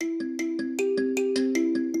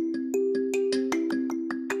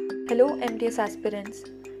Hello MDS aspirants,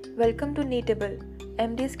 welcome to NEET-ABLES,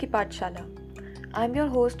 MDS की पाठशाला. I am your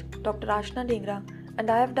host Dr. Ashna Dhingra and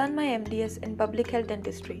I have done my MDS in Public Health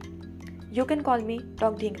Dentistry. You can call me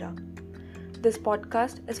Doc Dhingra. This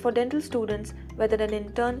podcast is for dental students, whether an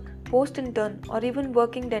intern, post-intern or even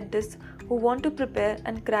working dentists who want to prepare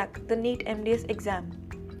and crack the NEET MDS exam.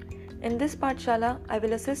 In this pathshala, I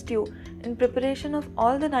will assist you in preparation of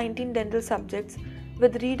all the 19 dental subjects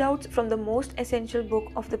with readouts from the most essential book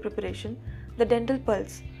of the preparation, the Dental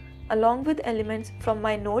Pulse, along with elements from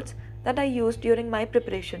my notes that I used during my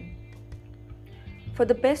preparation. For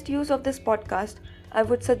the best use of this podcast, I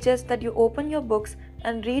would suggest that you open your books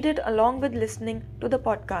and read it along with listening to the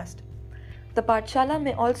podcast. The pathshala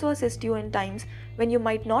may also assist you in times when you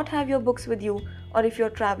might not have your books with you, or if you're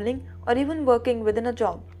traveling or even working within a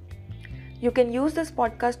job. You can use this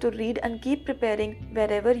podcast to read and keep preparing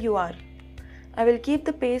wherever you are. I will keep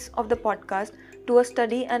the pace of the podcast to a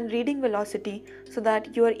study and reading velocity so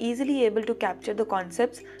that you are easily able to capture the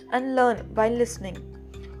concepts and learn while listening.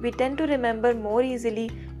 We tend to remember more easily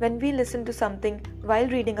when we listen to something while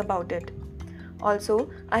reading about it. Also,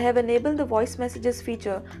 I have enabled the voice messages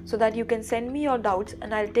feature so that you can send me your doubts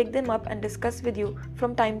and I'll take them up and discuss with you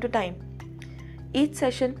from time to time. Each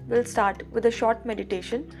session will start with a short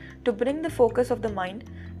meditation to bring the focus of the mind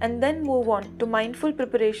and then move on to mindful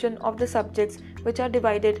preparation of the subjects which are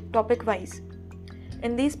divided topic-wise.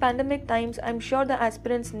 In these pandemic times, I'm sure the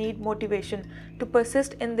aspirants need motivation to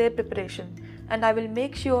persist in their preparation, and I will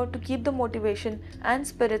make sure to keep the motivation and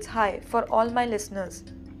spirits high for all my listeners.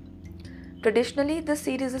 Traditionally, this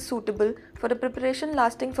series is suitable for a preparation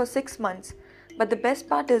lasting for 6 months, but the best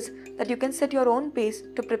part is that you can set your own pace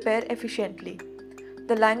to prepare efficiently.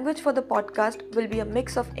 The language for the podcast will be a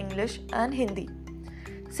mix of English and Hindi.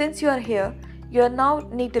 Since you are here, you are now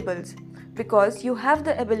NEET-ABLES because you have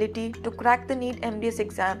the ability to crack the NEET MDS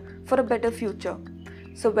exam for a better future.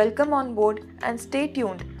 So welcome on board and stay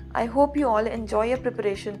tuned. I hope you all enjoy your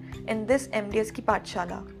preparation in this MDS ki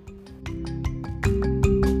Pathshala.